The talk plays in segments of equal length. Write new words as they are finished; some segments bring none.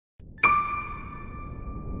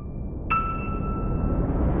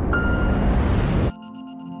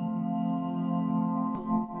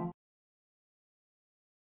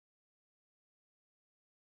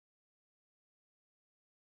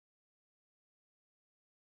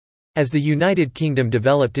As the United Kingdom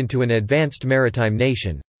developed into an advanced maritime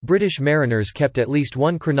nation, British mariners kept at least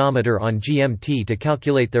one chronometer on GMT to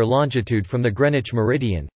calculate their longitude from the Greenwich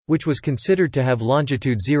meridian, which was considered to have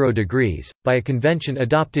longitude 0 degrees, by a convention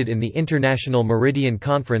adopted in the International Meridian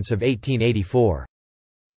Conference of 1884.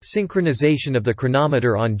 Synchronization of the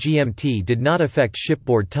chronometer on GMT did not affect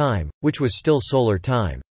shipboard time, which was still solar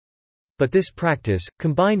time. But this practice,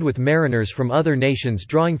 combined with mariners from other nations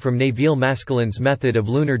drawing from Nevil Maskelyne's method of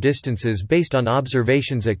lunar distances based on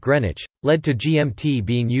observations at Greenwich, led to GMT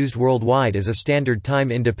being used worldwide as a standard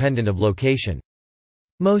time independent of location.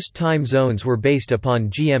 Most time zones were based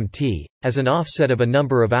upon GMT, as an offset of a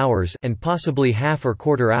number of hours and possibly half or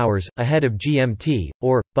quarter hours ahead of GMT,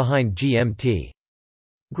 or behind GMT.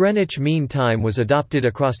 Greenwich Mean Time was adopted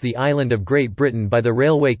across the island of Great Britain by the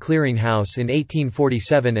Railway Clearinghouse in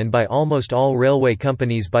 1847 and by almost all railway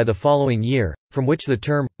companies by the following year, from which the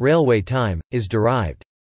term, railway time, is derived.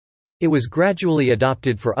 It was gradually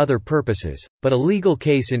adopted for other purposes, but a legal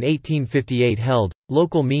case in 1858 held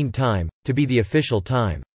local mean time to be the official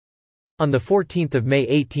time. On 14 May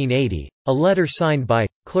 1880, a letter signed by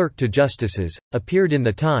clerk to justices appeared in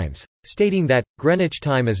the Times, stating that Greenwich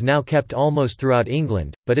time is now kept almost throughout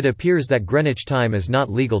England, but it appears that Greenwich time is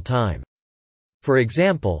not legal time. For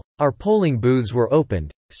example, our polling booths were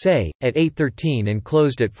opened, say, at 8:13 and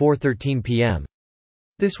closed at 4:13 p.m.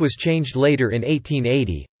 This was changed later in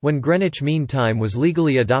 1880, when Greenwich Mean Time was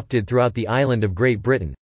legally adopted throughout the island of Great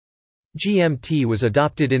Britain. GMT was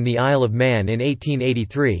adopted in the Isle of Man in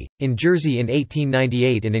 1883, in Jersey in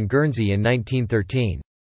 1898 and in Guernsey in 1913.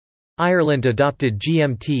 Ireland adopted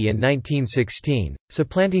GMT in 1916,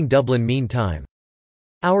 supplanting Dublin Mean Time.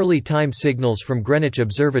 Hourly time signals from Greenwich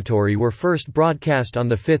Observatory were first broadcast on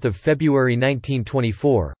 5 February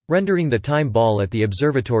 1924, rendering the time ball at the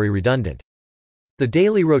observatory redundant. The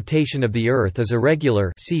daily rotation of the Earth is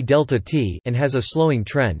irregular, see delta T, and has a slowing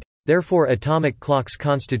trend. Therefore atomic clocks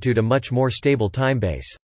constitute a much more stable timebase.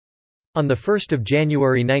 On 1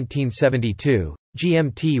 January 1972,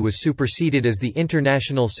 GMT was superseded as the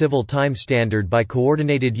International Civil Time Standard by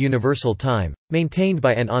Coordinated Universal Time, maintained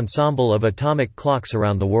by an ensemble of atomic clocks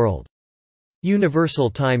around the world.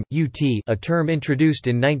 Universal Time (UT), a term introduced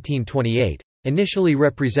in 1928, initially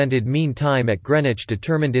represented mean time at Greenwich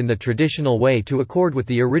determined in the traditional way to accord with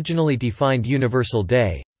the originally defined Universal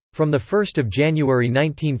Day. From 1 January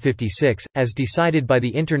 1956, as decided by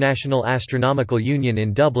the International Astronomical Union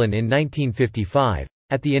in Dublin in 1955,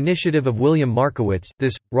 at the initiative of William Markowitz,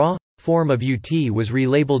 this raw form of UT was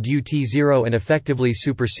relabeled UT0 and effectively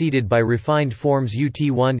superseded by refined forms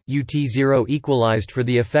UT1, UT0 equalized for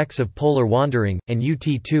the effects of polar wandering, and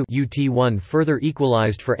UT2, UT1 further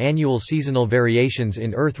equalized for annual seasonal variations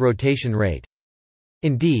in Earth rotation rate.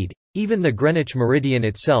 Indeed, even the Greenwich meridian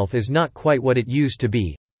itself is not quite what it used to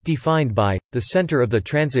be, defined by the center of the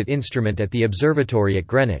transit instrument at the observatory at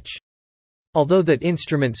Greenwich. Although that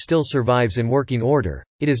instrument still survives in working order,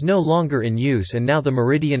 it is no longer in use, and now the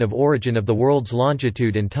meridian of origin of the world's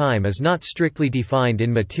longitude and time is not strictly defined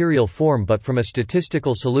in material form but from a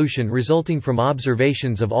statistical solution resulting from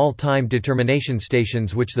observations of all time determination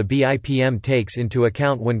stations which the BIPM takes into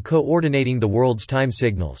account when coordinating the world's time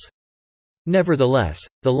signals. Nevertheless,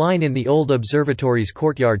 the line in the old observatory's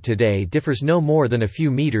courtyard today differs no more than a few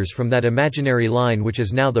meters from that imaginary line which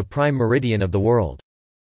is now the prime meridian of the world.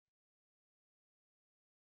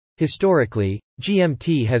 Historically,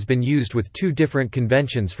 GMT has been used with two different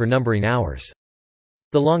conventions for numbering hours.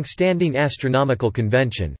 The long-standing astronomical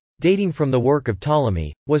convention, dating from the work of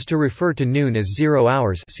Ptolemy, was to refer to noon as 0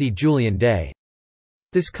 hours, see Julian day.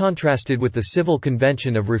 This contrasted with the civil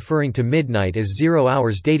convention of referring to midnight as 0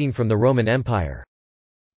 hours dating from the Roman Empire.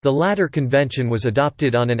 The latter convention was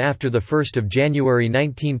adopted on and after 1 January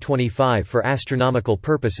 1925 for astronomical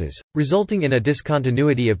purposes, resulting in a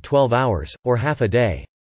discontinuity of 12 hours, or half a day.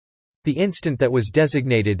 The instant that was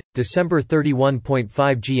designated, December 31.5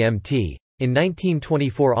 GMT, in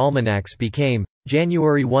 1924 almanacs became,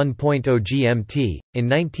 January 1.0 GMT, in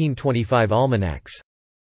 1925 almanacs.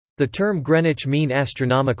 The term Greenwich Mean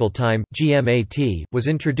Astronomical Time (GMAT) was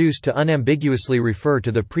introduced to unambiguously refer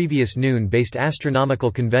to the previous noon-based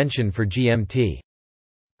astronomical convention for GMT.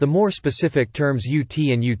 The more specific terms UT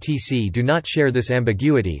and UTC do not share this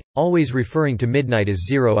ambiguity, always referring to midnight as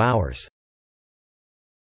 0 hours.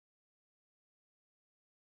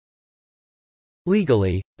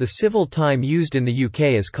 Legally, the civil time used in the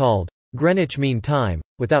UK is called Greenwich Mean Time,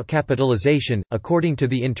 without capitalisation, according to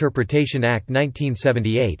the Interpretation Act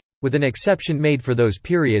 1978, with an exception made for those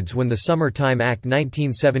periods when the Summer Time Act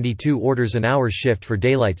 1972 orders an hour's shift for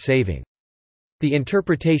daylight saving. The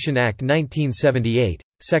Interpretation Act 1978,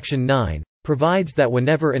 Section 9, provides that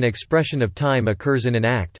whenever an expression of time occurs in an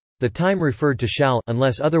act, the time referred to shall,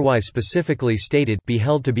 unless otherwise specifically stated, be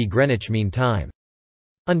held to be Greenwich Mean Time.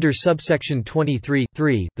 Under subsection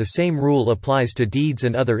 23(3), the same rule applies to deeds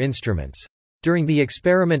and other instruments. During the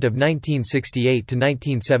experiment of 1968 to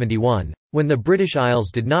 1971, when the British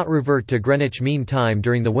Isles did not revert to Greenwich Mean Time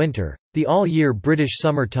during the winter, the all-year British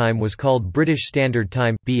Summer Time was called British Standard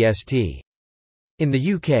Time (BST). In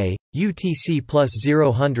the UK, UTC plus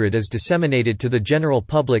 00 is disseminated to the general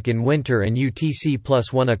public in winter and UTC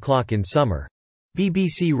plus 1 o'clock in summer.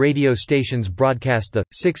 BBC radio stations broadcast the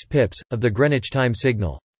 6 pips of the Greenwich time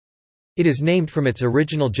signal. It is named from its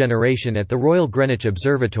original generation at the Royal Greenwich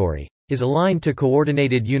Observatory, is aligned to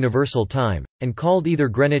Coordinated Universal Time, and called either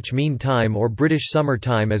Greenwich Mean Time or British Summer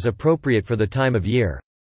Time as appropriate for the time of year.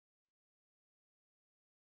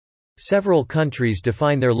 Several countries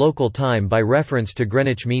define their local time by reference to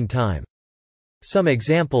Greenwich Mean Time. Some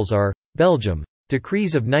examples are: Belgium,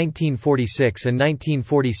 decrees of 1946 and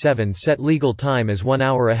 1947 set legal time as 1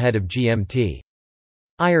 hour ahead of GMT.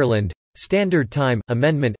 Ireland, Standard Time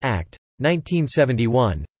Amendment Act,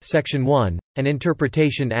 1971, Section 1, and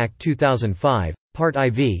Interpretation Act 2005, Part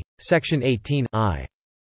IV, Section 18 I.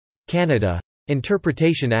 Canada,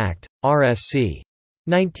 Interpretation Act, RSC.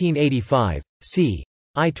 1985, c.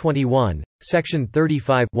 I-21, Section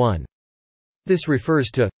 35 1. This refers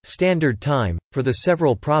to standard time for the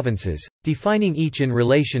several provinces, defining each in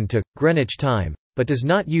relation to Greenwich time, but does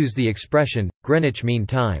not use the expression Greenwich Mean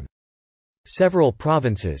Time. Several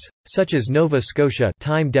provinces, such as Nova Scotia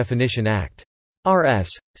Time Definition Act,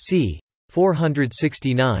 RS.C.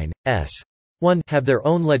 469, S. 1, have their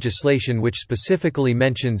own legislation which specifically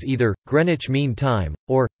mentions either Greenwich Mean Time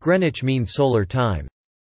or Greenwich Mean Solar Time.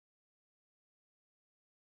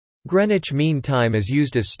 Greenwich Mean Time is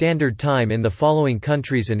used as standard time in the following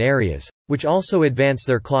countries and areas, which also advance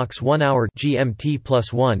their clocks 1 hour (GMT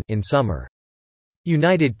plus 1) in summer.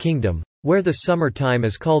 United Kingdom, where the summer time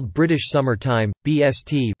is called British Summer Time,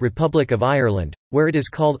 BST. Republic of Ireland, where it is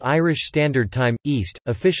called Irish Standard Time, East,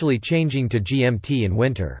 officially changing to GMT in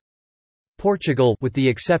winter. Portugal, with the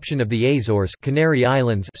exception of the Azores, Canary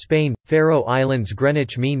Islands, Spain, Faroe Islands.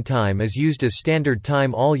 Greenwich Mean Time is used as standard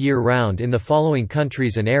time all year round in the following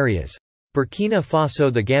countries and areas: Burkina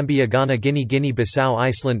Faso, the Gambia, Ghana, Guinea, Guinea-Bissau,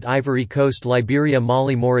 Iceland, Ivory Coast, Liberia,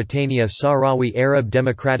 Mali, Mauritania, Sahrawi Arab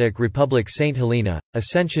Democratic Republic, St. Helena,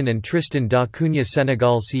 Ascension and Tristan da Cunha,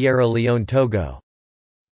 Senegal, Sierra Leone, Togo.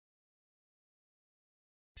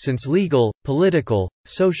 Since legal, political,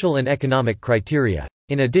 social and economic criteria,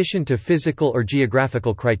 in addition to physical or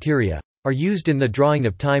geographical criteria, are used in the drawing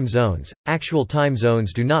of time zones, actual time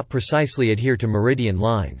zones do not precisely adhere to meridian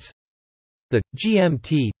lines. The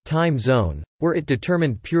GMT time zone, were it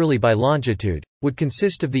determined purely by longitude, would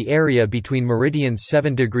consist of the area between meridians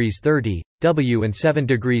 7 degrees 30 W and 7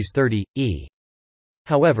 degrees 30 E.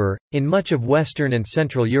 However, in much of Western and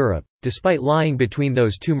Central Europe, despite lying between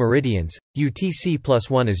those two meridians, UTC plus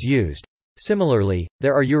 1 is used. Similarly,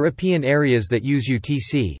 there are European areas that use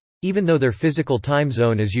UTC, even though their physical time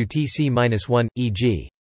zone is UTC-1, e.g.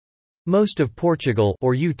 most of Portugal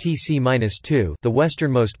or UTC-2, the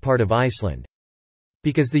westernmost part of Iceland.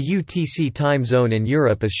 Because the UTC time zone in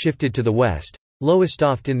Europe is shifted to the west,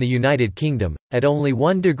 Lowestoft in the United Kingdom, at only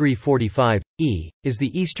 1 degree 45 E, is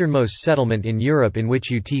the easternmost settlement in Europe in which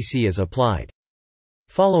UTC is applied.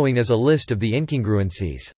 Following is a list of the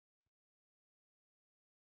incongruencies.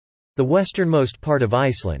 The westernmost part of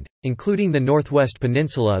Iceland, including the northwest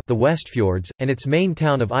peninsula, the Westfjords, and its main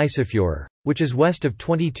town of Ísafjörður, which is west of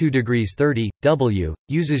 22 degrees 30 W,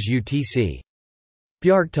 uses UTC.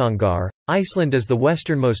 Bjargtangar, Iceland is the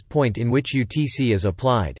westernmost point in which UTC is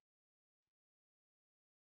applied.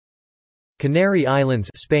 Canary Islands,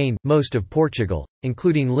 Spain, most of Portugal,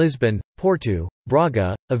 including Lisbon, Porto,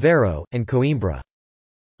 Braga, Aveiro, and Coimbra.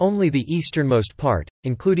 Only the easternmost part,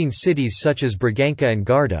 including cities such as Bragança and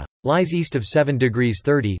Guarda, lies east of 7 degrees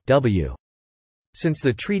 30 W. Since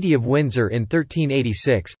the Treaty of Windsor in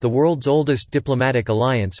 1386, the world's oldest diplomatic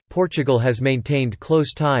alliance, Portugal has maintained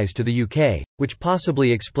close ties to the UK, which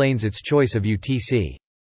possibly explains its choice of UTC.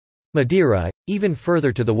 Madeira, even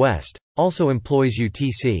further to the west, also employs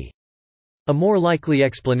UTC. A more likely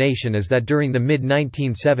explanation is that during the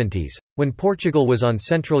mid-1970s, when Portugal was on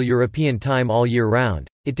Central European time all year round,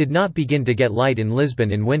 it did not begin to get light in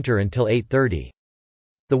Lisbon in winter until 8:30.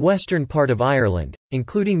 The western part of Ireland,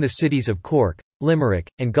 including the cities of Cork, Limerick,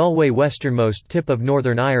 and Galway, westernmost tip of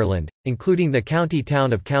Northern Ireland, including the county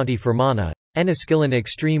town of County Fermanagh, Enniskillen,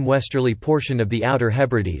 extreme westerly portion of the Outer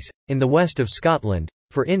Hebrides, in the west of Scotland,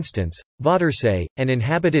 For instance, Vatersay, an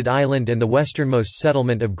inhabited island and the westernmost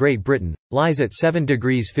settlement of Great Britain, lies at 7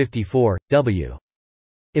 degrees 54 W.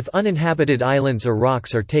 If uninhabited islands or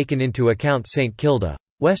rocks are taken into account, St Kilda,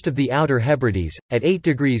 west of the Outer Hebrides, at 8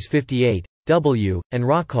 degrees 58 W, and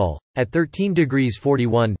Rockall, at 13 degrees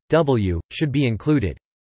 41 W, should be included.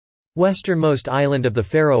 Westernmost island of the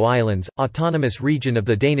Faroe Islands, autonomous region of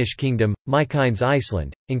the Danish kingdom, Mykines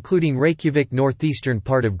Iceland, including Reykjavik, northeastern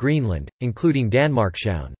part of Greenland, including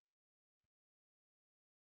Danmarkshavn.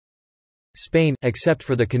 Spain, except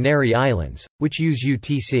for the Canary Islands, which use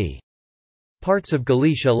UTC. Parts of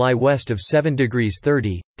Galicia lie west of 7 degrees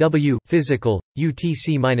 30 W, physical,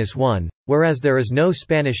 UTC-1, whereas there is no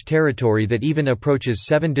Spanish territory that even approaches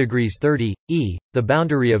 7 degrees 30 E, the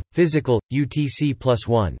boundary of, physical,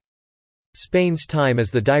 UTC+1. Spain's time is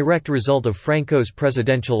the direct result of Franco's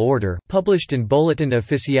presidential order, published in Boletín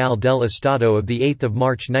Oficial del Estado of 8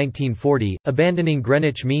 March 1940, abandoning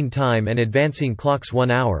Greenwich Mean Time and advancing clocks 1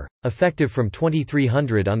 hour, effective from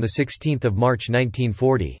 2300 on 16 March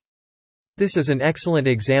 1940. This is an excellent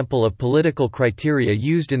example of political criteria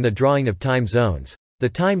used in the drawing of time zones. The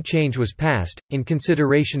time change was passed, in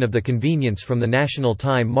consideration of the convenience from the national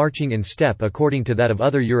time marching in step according to that of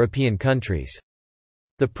other European countries.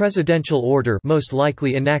 The presidential order, most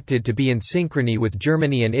likely enacted to be in synchrony with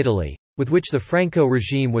Germany and Italy, with which the Franco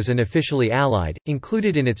regime was unofficially allied,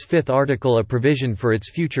 included in its 5th article a provision for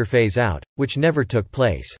its future phase-out, which never took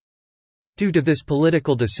place. Due to this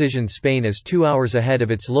political decision, Spain is 2 hours ahead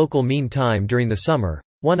of its local mean time during the summer,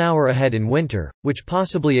 1 hour ahead in winter, which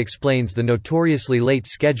possibly explains the notoriously late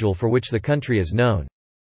schedule for which the country is known.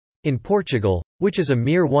 In Portugal, which is a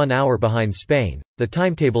mere 1 hour behind Spain, the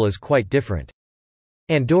timetable is quite different.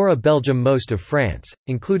 Andorra, Belgium, most of France,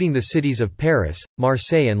 including the cities of Paris,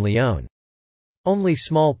 Marseille and Lyon. Only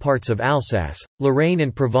small parts of Alsace, Lorraine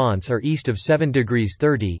and Provence are east of 7 degrees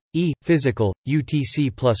 30 E, physical,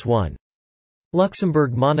 UTC+1.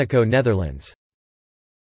 Luxembourg, Monaco, Netherlands.